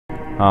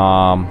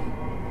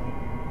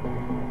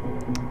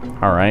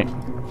Alright.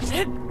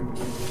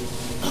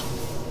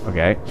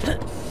 Okay.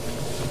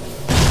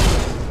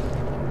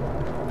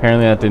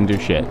 Apparently that didn't do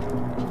shit.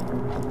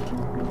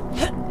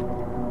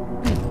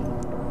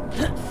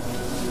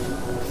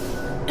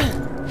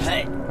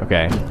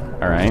 Okay.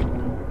 Alright.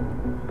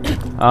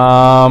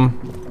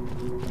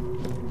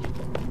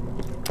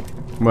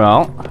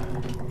 Well.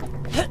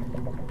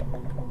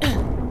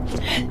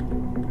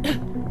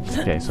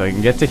 Okay, so I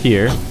can get to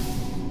here.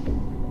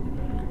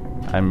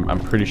 I'm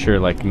pretty sure,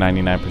 like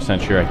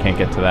 99% sure I can't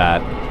get to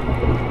that.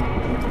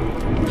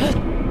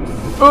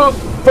 Oh,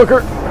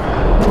 fucker!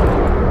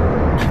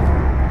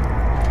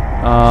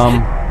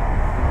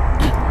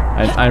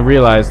 I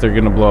realize they're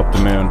gonna blow up the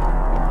moon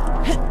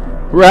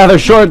rather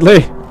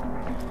shortly.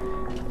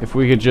 If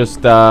we could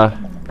just somehow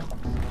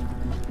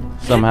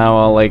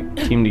all like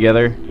team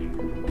together.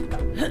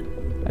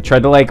 I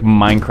tried to like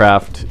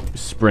Minecraft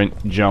sprint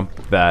jump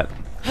that.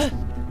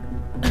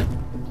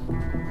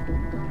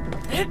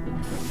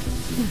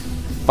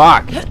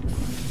 Fuck!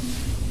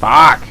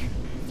 Fuck!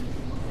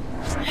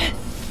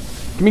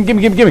 Gimme,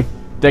 gimme, gimme, gimme!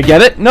 Did I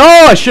get it? No!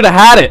 I should have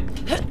had it!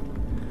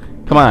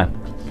 Come on.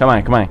 Come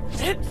on, come on.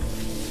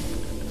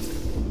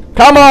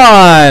 Come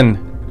on!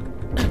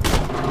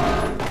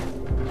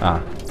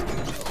 Ah.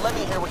 Let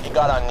me hear what you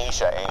got on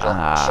Nisha,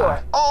 Angel.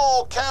 Sure.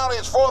 All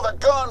counties for the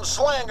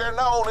gunslinger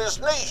known as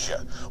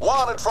Nisha.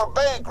 Wanted for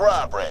bank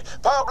robbery,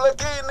 public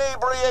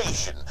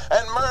inebriation,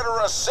 and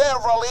murder of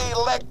several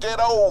elected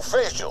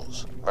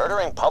officials.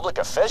 Murdering public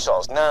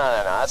officials? No,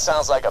 that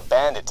sounds like a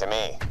bandit to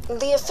me.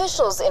 The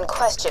officials in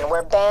question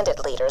were bandit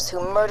leaders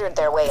who murdered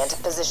their way into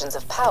positions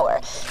of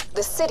power.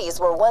 The cities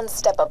were one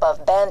step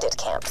above bandit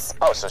camps.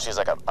 Oh, so she's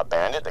like a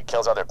bandit that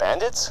kills other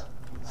bandits?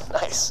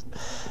 Nice.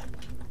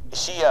 Is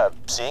she,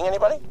 seeing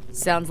anybody?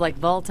 Sounds like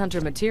Vault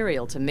Hunter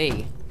material to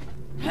me.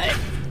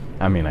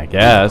 I mean, I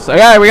guess.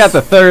 Okay, we got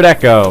the third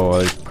echo.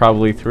 Like,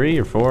 probably 3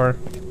 or 4.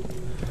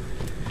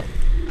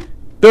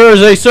 There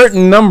is a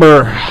certain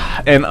number,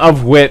 and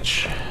of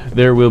which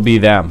there will be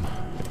them.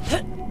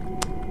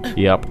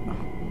 Yep.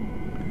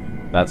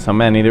 That's how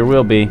many there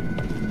will be.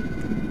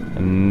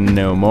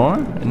 No more,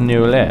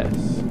 no less.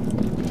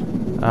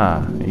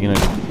 Ah, are you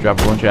gonna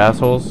drop a bunch of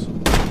assholes?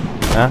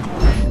 Huh?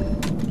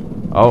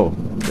 Oh,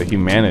 the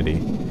humanity.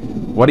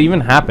 What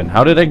even happened?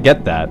 How did I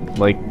get that?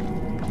 Like,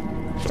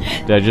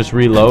 did I just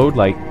reload?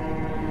 Like,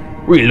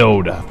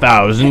 reload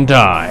 1,000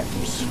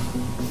 times.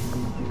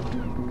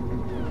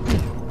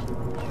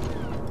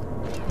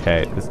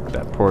 Okay,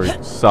 that poor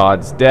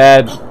sod's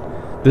dead.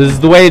 This is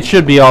the way it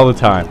should be all the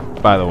time,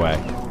 by the way.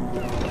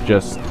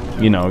 Just,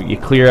 you know, you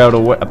clear out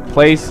a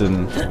place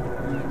and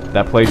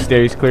that place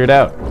stays cleared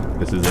out.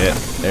 This is it.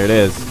 There it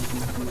is.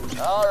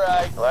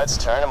 Alright, let's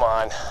turn them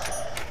on.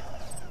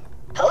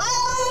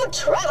 Hello,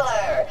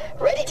 traveler!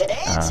 Ready to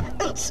dance?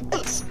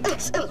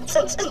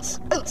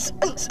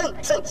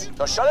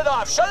 So shut it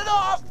off! Shut it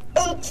off!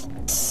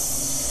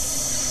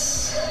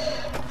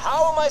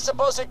 How am I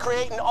supposed to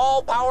create an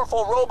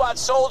all-powerful robot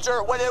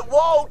soldier when it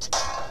won't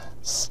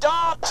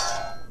stop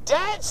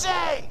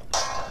dancing?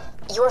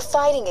 You're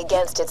fighting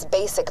against its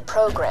basic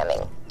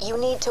programming. You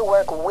need to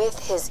work with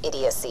his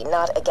idiocy,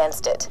 not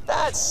against it.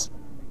 That's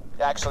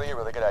actually a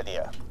really good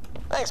idea.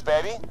 Thanks,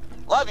 baby.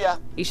 Love ya.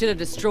 He should have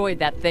destroyed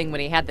that thing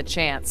when he had the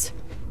chance.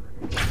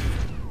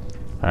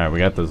 Alright, we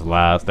got this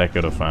last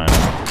echo to find.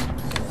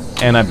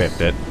 And I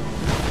biffed it.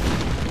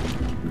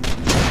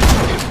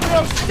 There's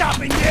no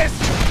stopping this!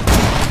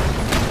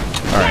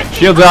 Alright,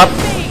 shields up.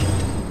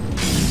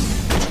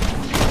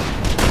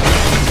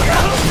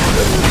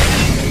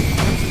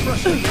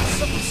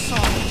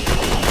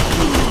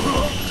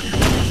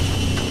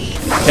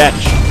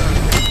 Catch.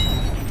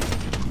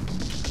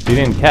 He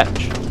didn't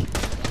catch.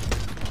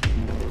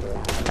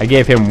 I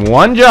gave him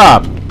one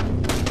job.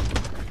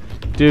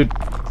 Dude.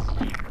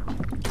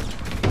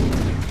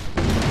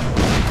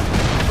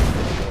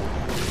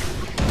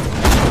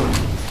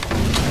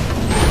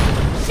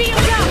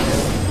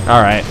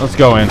 Alright, let's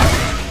go in.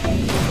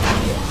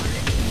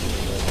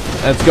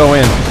 Let's go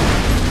in.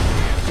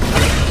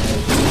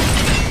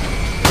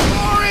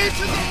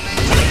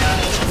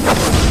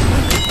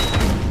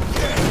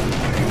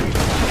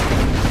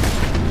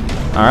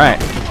 Alright.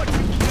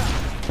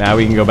 Now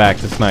we can go back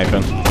to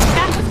sniping.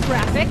 That was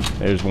graphic.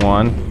 There's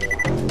one.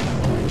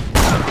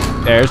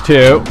 There's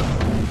two.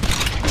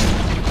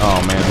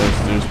 Oh man,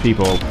 there's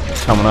people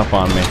coming up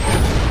on me.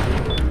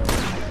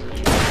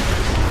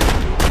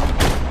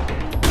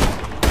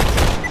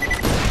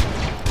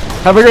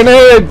 Have a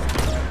grenade!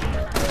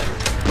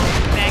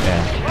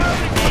 Yeah.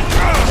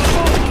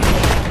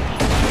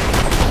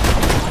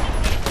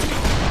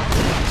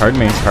 Pardon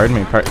me, pardon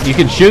me, you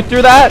can shoot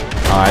through that?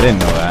 Oh, I didn't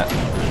know that.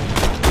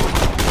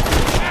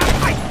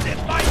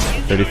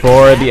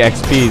 34 the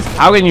XPs.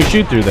 How can you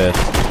shoot through this?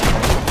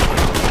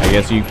 I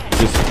guess you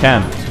just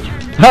can.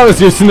 I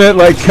was using it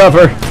like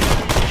cover.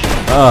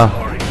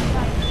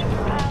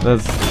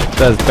 That's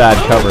bad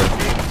cover.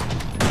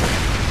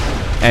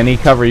 Any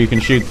cover you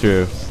can shoot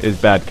through is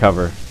bad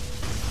cover.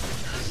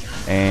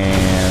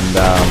 And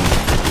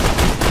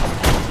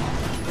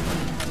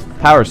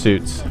Power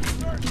suits.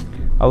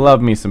 I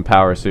love me some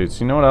power suits.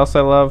 You know what else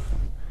I love?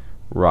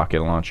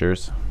 Rocket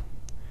launchers.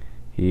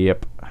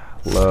 Yep.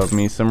 Love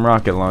me some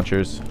rocket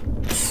launchers.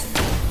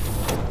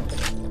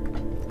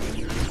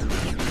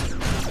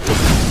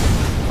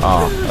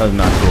 Oh, that's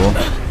not cool.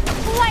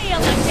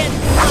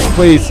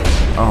 Please.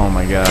 Oh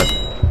my god.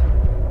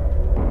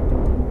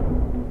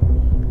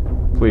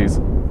 Please.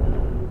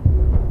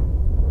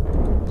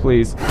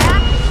 Please.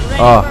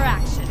 Oh.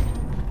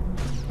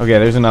 Okay,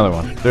 there's another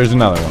one. There's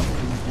another one.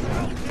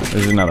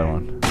 There's another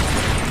one.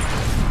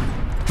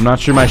 I'm not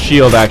sure my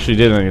shield actually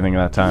did anything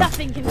that time.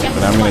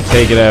 But I'm gonna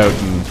take it out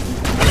and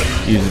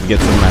use it to get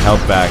some of my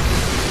health back.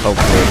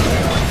 Hopefully.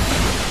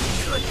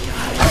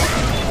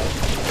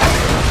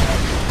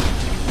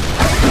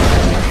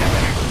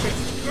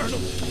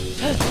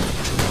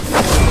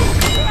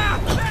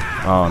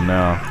 Oh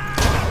no.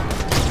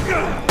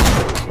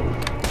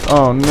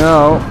 Oh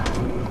no.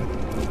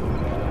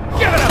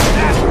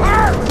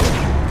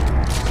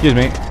 Excuse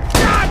me.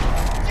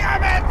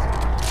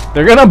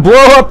 They're gonna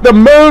blow up the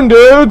moon,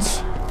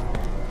 dudes!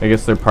 I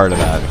guess they're part of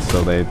that,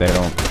 so they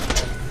don't...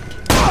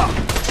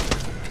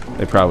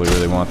 They probably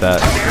really want that.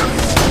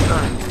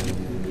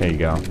 There you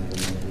go.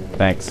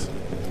 Thanks.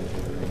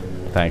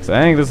 Thanks.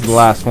 I think this is the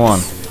last one.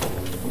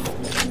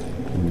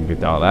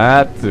 Get all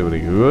that.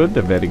 Very good.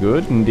 Very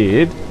good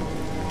indeed.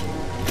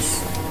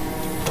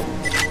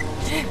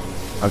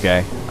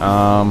 Okay.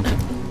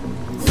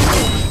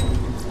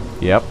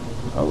 Yep.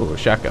 Oh, a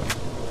shotgun.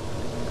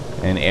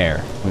 And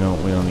air. We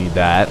don't need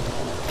that.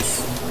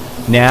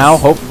 Now,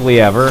 hopefully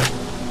ever.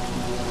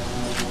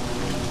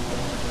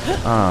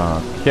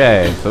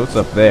 Okay, so it's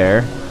up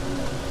there.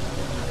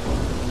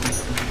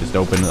 Just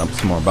open up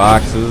some more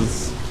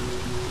boxes.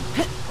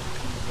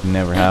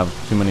 Never have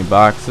too many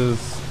boxes.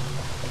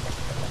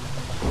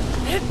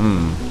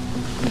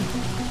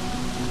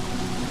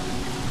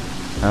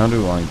 How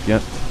do I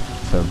get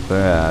to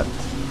that?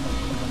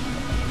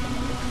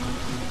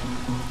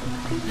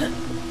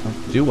 How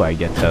do I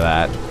get to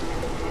that?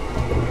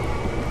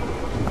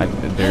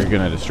 They're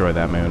gonna destroy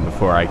that moon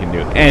before I can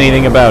do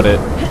anything about it.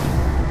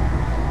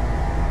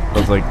 I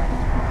was like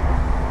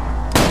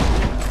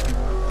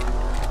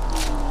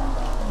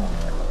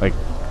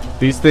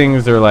these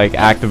things are like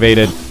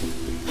activated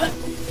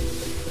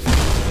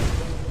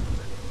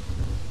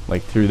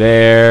like through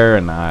there,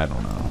 and I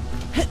don't know.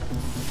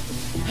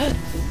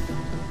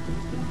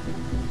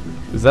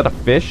 Is that a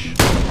fish?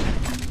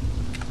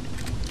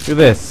 Look at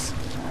this.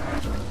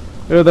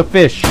 Look at the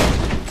fish.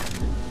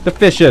 The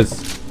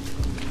fishes.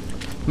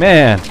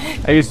 Man,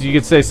 I guess you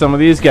could say some of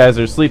these guys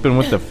are sleeping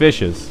with the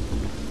fishes.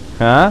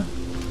 Huh?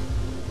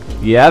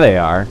 Yeah, they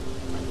are.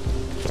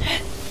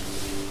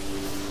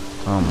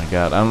 Oh my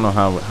god, I don't know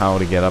how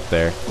to get up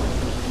there.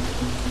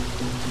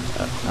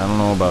 I don't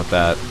know about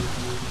that.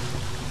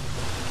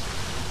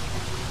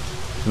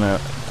 Can I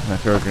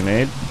throw a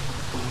grenade?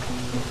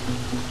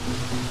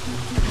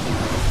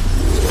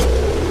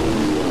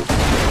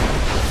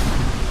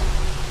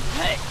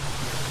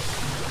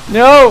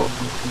 No!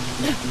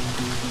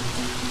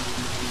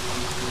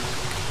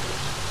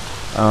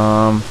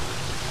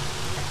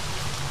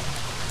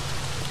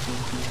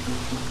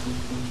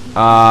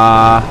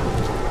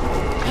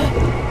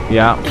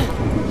 Yeah.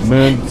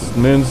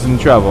 Moon's in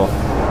trouble.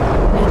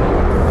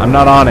 I'm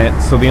not on it,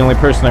 so the only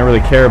person I really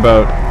care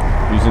about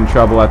who's in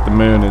trouble at the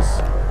moon is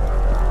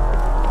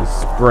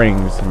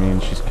Springs. I mean,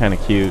 she's kind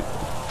of cute.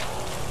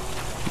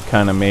 We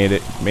kind of made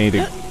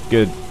a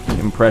good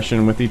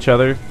impression with each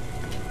other.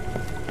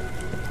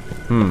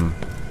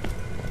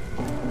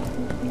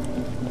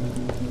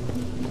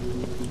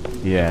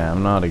 Yeah,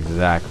 I'm not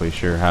exactly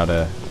sure how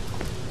to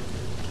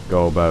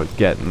go about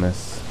getting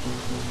this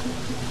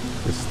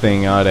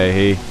thing out of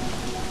here.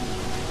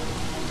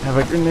 Have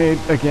a grenade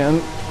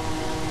again,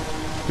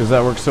 because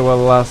that worked so well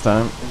the last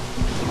time.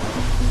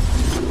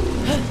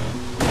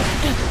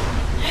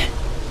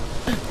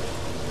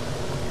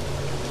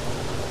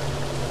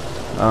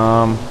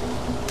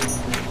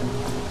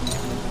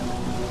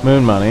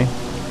 Moon money.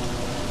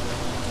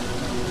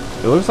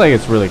 It looks like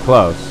it's really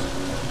close.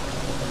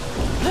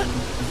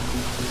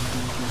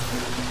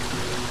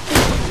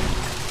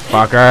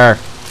 Fucker.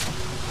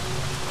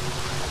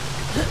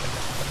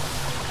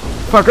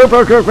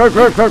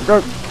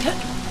 Fucker.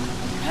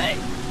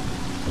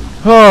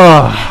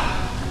 Oh.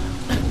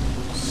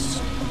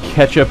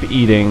 Ketchup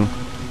eating.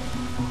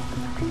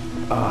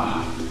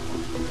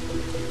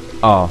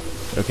 Oh.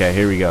 Okay,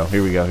 here we go.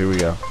 Here we go.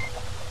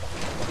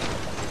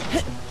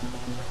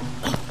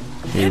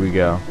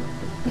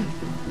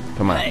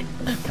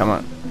 Come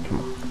on.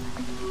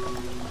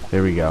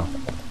 There we go.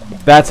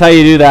 That's how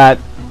you do that.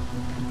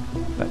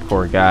 That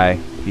poor guy.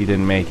 He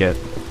didn't make it.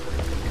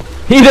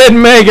 He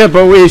didn't make it,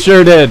 but we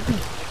sure did.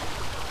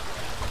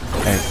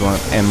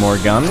 Excellent. And more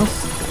guns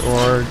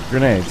or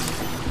grenades?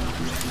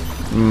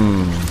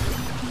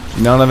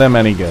 None of them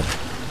any good.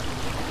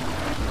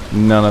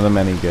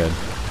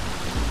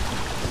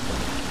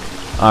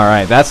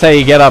 Alright, that's how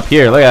you get up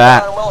here. Look at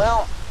that.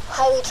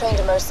 Highly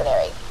trained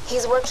mercenary.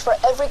 He's worked for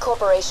every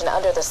corporation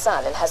under the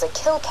sun and has a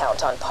kill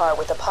count on par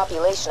with the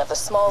population of a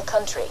small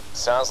country.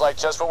 Sounds like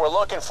just what we're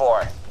looking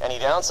for. Any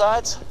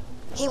downsides?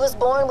 He was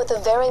born with a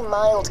very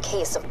mild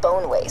case of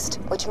bone waste,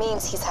 which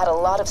means he's had a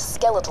lot of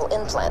skeletal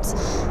implants.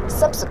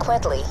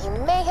 Subsequently, he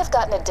may have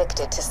gotten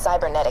addicted to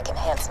cybernetic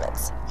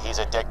enhancements. He's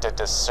addicted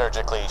to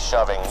surgically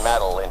shoving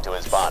metal into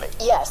his body.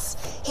 Yes,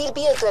 he'd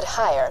be a good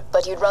hire,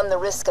 but you'd run the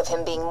risk of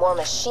him being more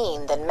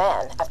machine than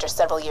man after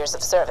several years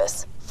of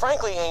service.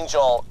 Frankly,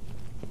 Angel,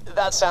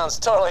 that sounds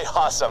totally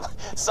awesome.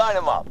 Sign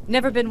him up.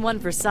 Never been one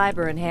for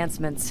cyber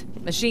enhancements.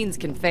 Machines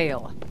can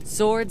fail.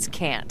 Swords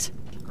can't.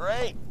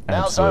 Great.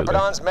 Absolutely.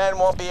 Now Zarpedon's men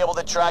won't be able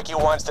to track you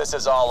once this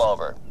is all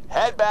over.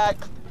 Head back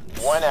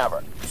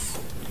whenever.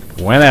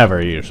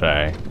 Whenever, you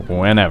say.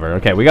 Whenever.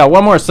 Okay, we got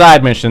one more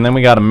side mission, then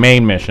we got a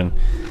main mission.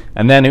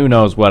 And then who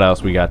knows what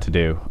else we got to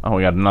do. Oh,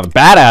 we got another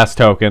badass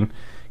token.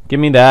 Give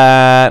me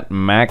that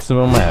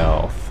maximum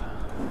health.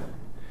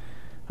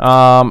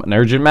 An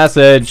urgent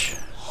message.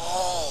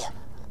 Hey,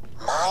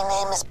 my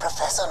name is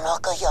Professor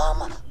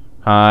Nokoyama.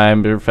 Hi,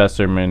 I'm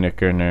Professor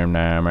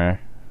Minikernammer.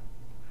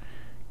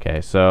 Okay,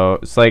 so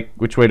it's like,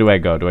 which way do I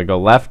go? Do I go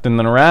left and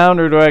then around,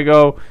 or do I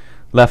go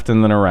left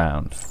and then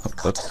around?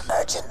 Got an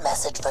urgent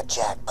message for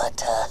Jack, but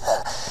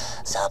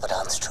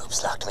Zarpedon's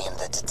troops locked me in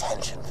the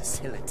detention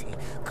facility.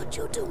 Could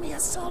you do me a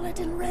solid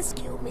and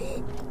rescue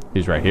me?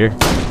 He's right here.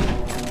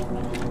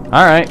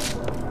 Alright.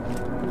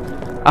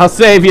 I'll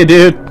save you,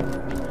 dude.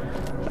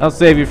 I'll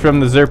save you from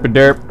the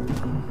Zerpaderp.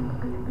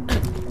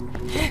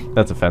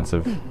 That's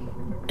offensive.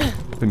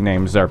 The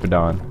name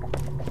Zarpedon.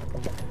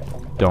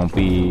 Don't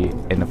be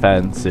an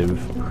offensive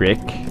prick.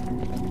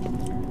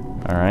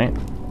 Alright.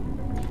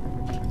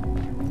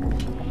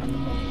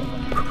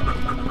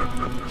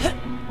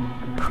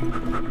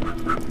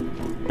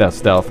 That was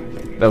stealth.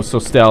 That was so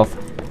stealth.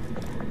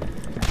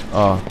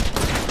 Oh.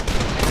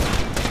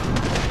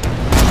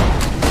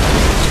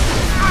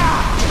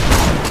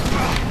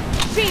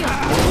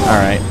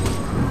 Alright.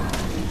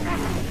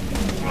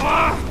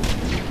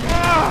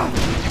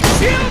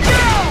 Shield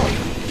down!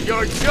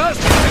 You're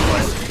just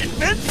like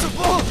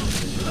invincible!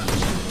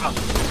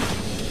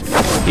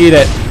 Eat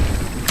it.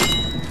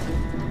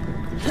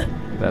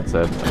 That's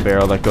a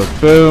barrel that goes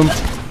boom.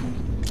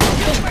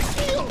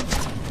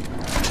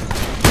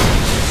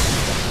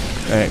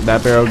 Alright,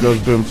 that barrel goes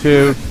boom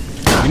too.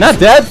 You're not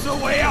dead? There's a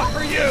way out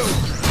for you!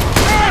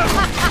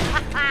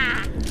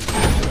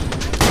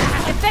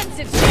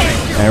 Defensive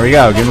shield. There we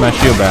go. Give me my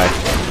shield back.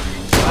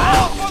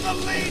 All for the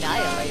lead! I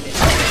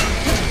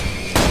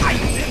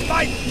did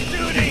my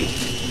duty!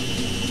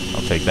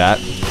 I'll take that.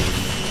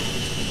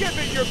 Give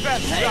it your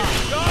best shot,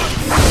 dog!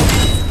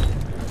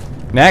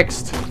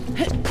 Next.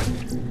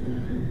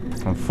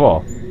 I'm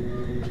full.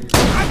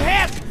 I'm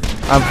hit!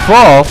 I'm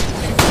full?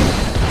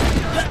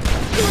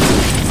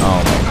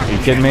 Oh man, are you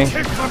kidding me?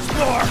 Take much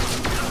more!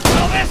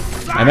 Well,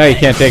 this I know you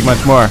can't take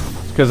much more.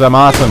 It's because I'm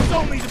awesome. is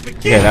only the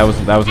beginning! Yeah, that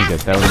wasn't good.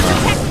 That wasn't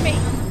awesome. Protect me.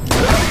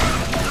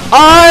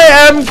 I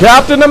am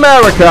Captain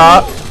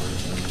America!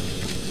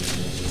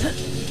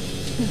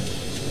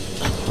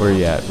 Where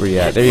you at? Where you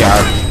at? There you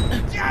are.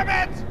 Damn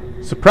it!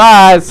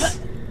 Surprise!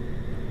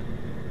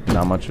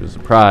 Not much of a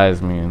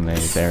surprise. I mean,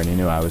 they already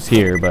knew I was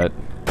here, but...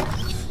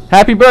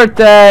 Happy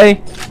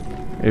birthday!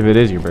 If it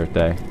is your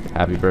birthday.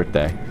 Happy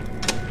birthday.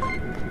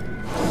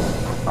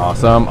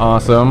 Awesome,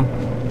 awesome.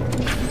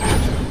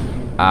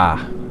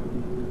 Ah.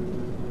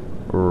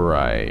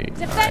 Right.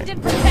 Defend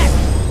and protect.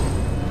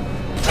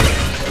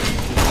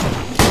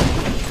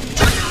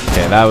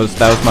 Okay, that was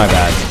my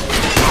bad.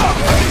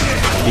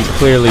 He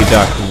clearly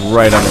ducked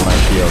right under my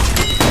shield.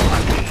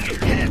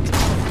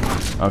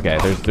 Okay,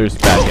 there's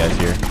bad guys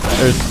here.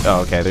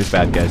 There's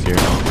bad guys here.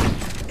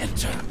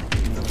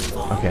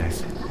 Okay.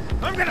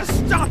 I'm gonna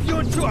stop you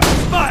into a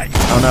smudge!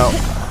 Oh no.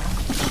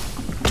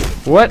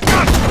 What?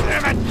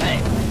 Damn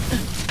it!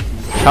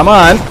 Come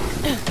on.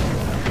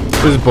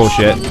 This is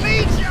bullshit.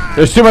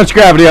 There's too much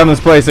gravity on this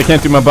place. I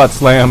can't do my butt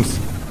slams.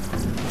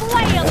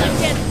 Flail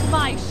against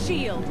my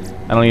shield.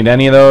 I don't need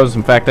any of those.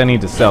 In fact, I need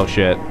to sell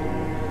shit.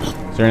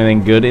 Is there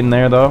anything good in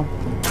there though?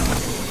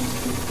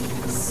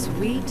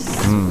 Sweet,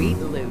 sweet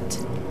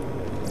loot.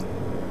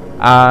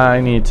 I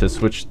need to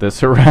switch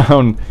this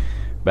around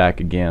back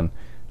again.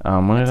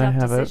 What did I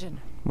have out?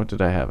 What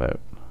did I have out?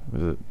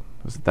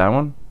 Was it that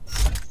one?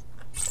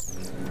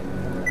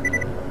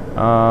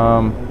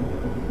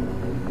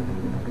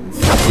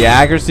 The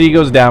accuracy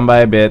goes down by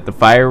a bit, the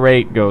fire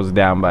rate goes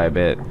down by a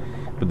bit,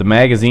 but the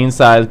magazine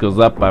size goes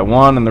up by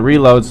 1, and the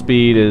reload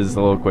speed is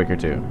a little quicker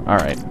too.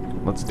 Alright,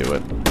 let's do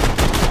it.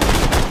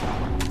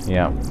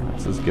 Yeah,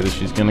 that's as good as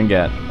she's gonna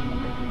get.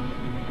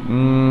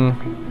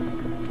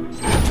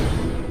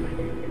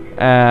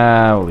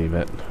 I'll leave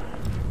it.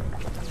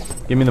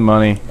 Give me the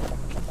money.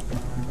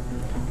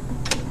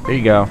 There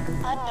you go.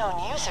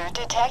 Unknown user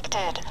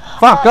detected.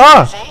 Fuck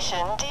off!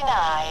 Authorization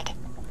denied.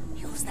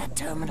 Use that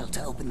terminal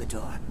to open the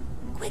door.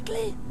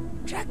 Quickly.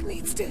 Jack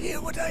needs to hear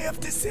what I have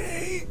to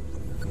say.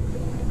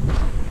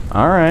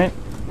 Alright.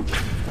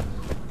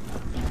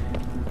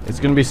 It's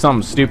gonna be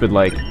something stupid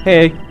like,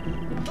 hey.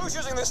 Who's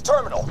using this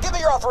terminal. Give me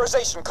your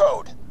authorization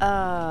code.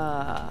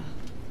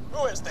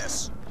 Who is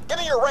this? Give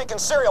me your rank and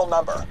serial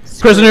number.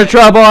 Prisoner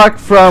trial block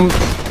from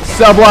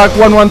cell block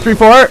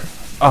 1134.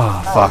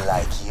 Oh, fuck. I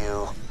like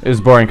you. It was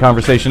a boring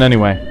conversation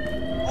anyway.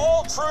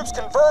 All troops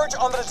converge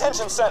on the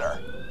detention center.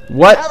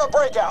 What? Have a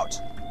breakout.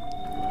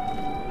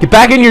 Get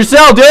back in your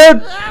cell,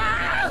 dude!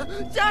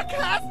 Jack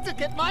has to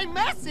get my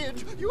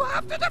message. You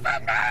have to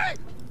defend me.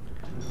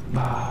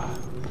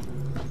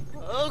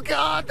 Oh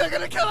God, they're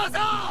gonna kill us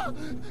all!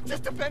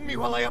 Just defend me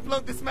while I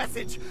upload this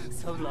message.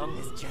 So long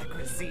as Jack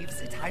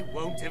receives it, I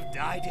won't have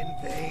died in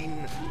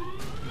vain.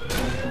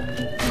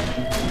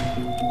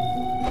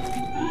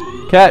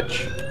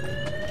 Catch.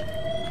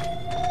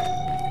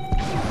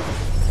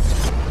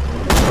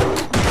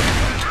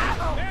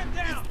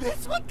 Is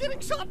this what getting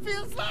shot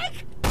feels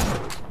like?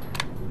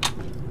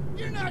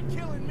 You're not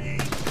killing me.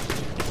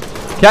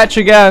 Catch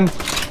again.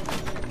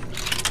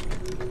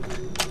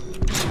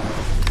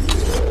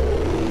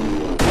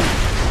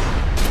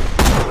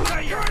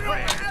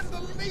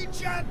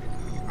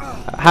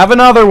 Have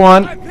another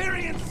one.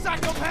 Hyperion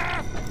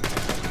psychopath.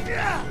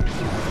 Yeah.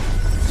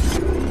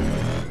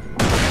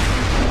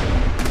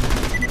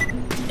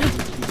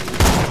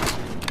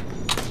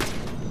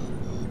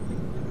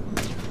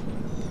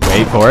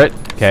 Wait for it.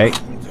 Okay.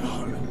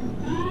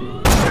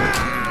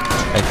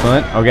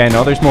 Excellent. Okay,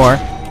 no, there's more.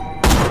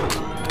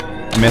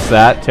 I missed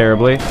that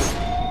terribly.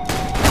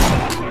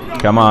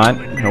 Come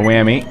on. No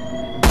whammy.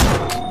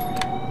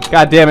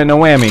 God damn it, no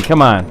whammy.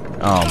 Come on.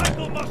 Oh, man.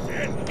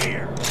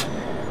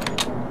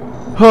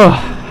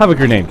 Have a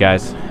grenade,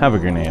 guys. Have a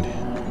grenade.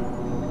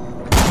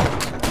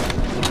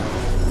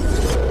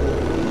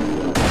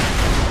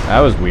 That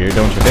was weird,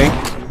 don't you think?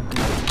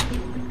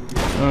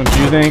 Don't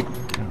you think?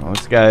 Oh,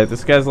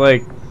 this guy's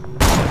like...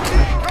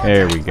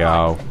 There we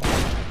go.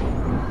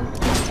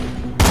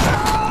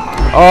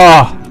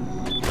 Oh!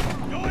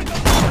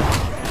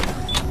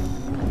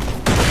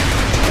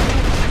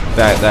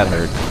 That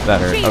hurt.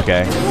 That hurt.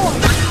 Okay.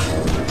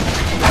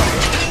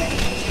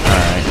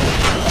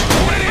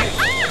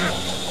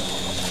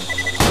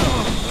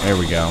 There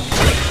we go.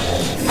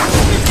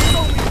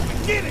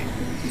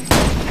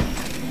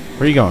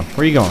 Where you going?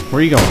 Where you going?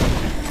 Where you going?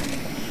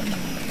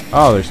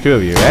 Oh, there's two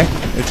of you, eh?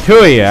 There's two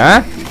of you,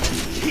 huh?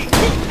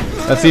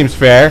 That seems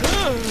fair.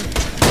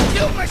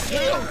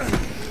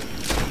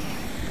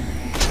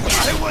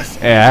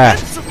 Yeah.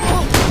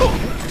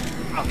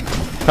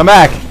 Come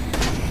back.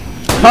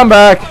 Come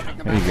back.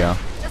 There you go.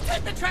 Just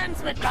hit the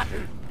transmit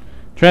button.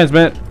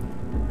 Transmit.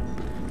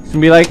 It's gonna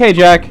be like, hey,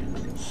 Jack.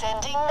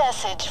 Sending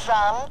message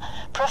from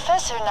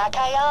Professor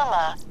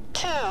Nakayama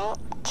to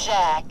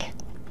Jack.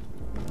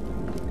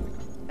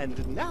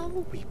 And now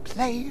we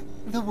play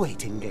the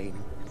waiting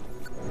game.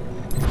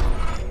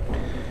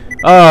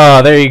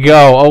 Oh, there you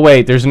go. Oh,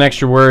 wait, there's an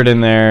extra word in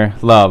there.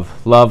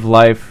 Love. Love,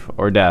 life,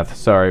 or death.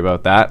 Sorry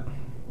about that.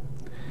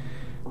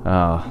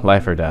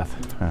 Life or death.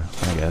 I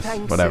guess.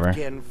 Thanks whatever.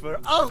 Again for...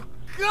 Oh,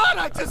 God,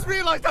 I just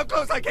realized how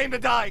close I came to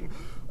dying.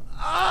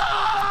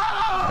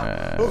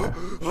 Ah!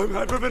 I'm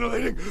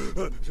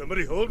hyperventilating.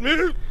 Somebody hold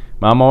me.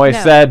 Mom always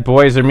said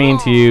boys are mean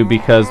to you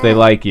because they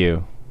like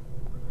you.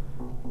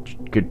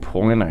 Good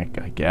point,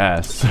 I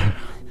guess.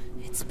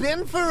 It's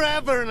been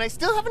forever, and I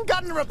still haven't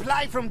gotten a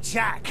reply from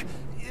Jack.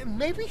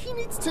 Maybe he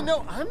needs to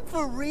know I'm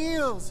for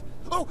reals.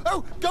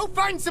 Oh, go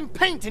find some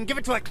paint and give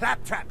it to a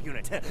claptrap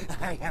unit.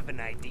 I have an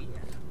idea.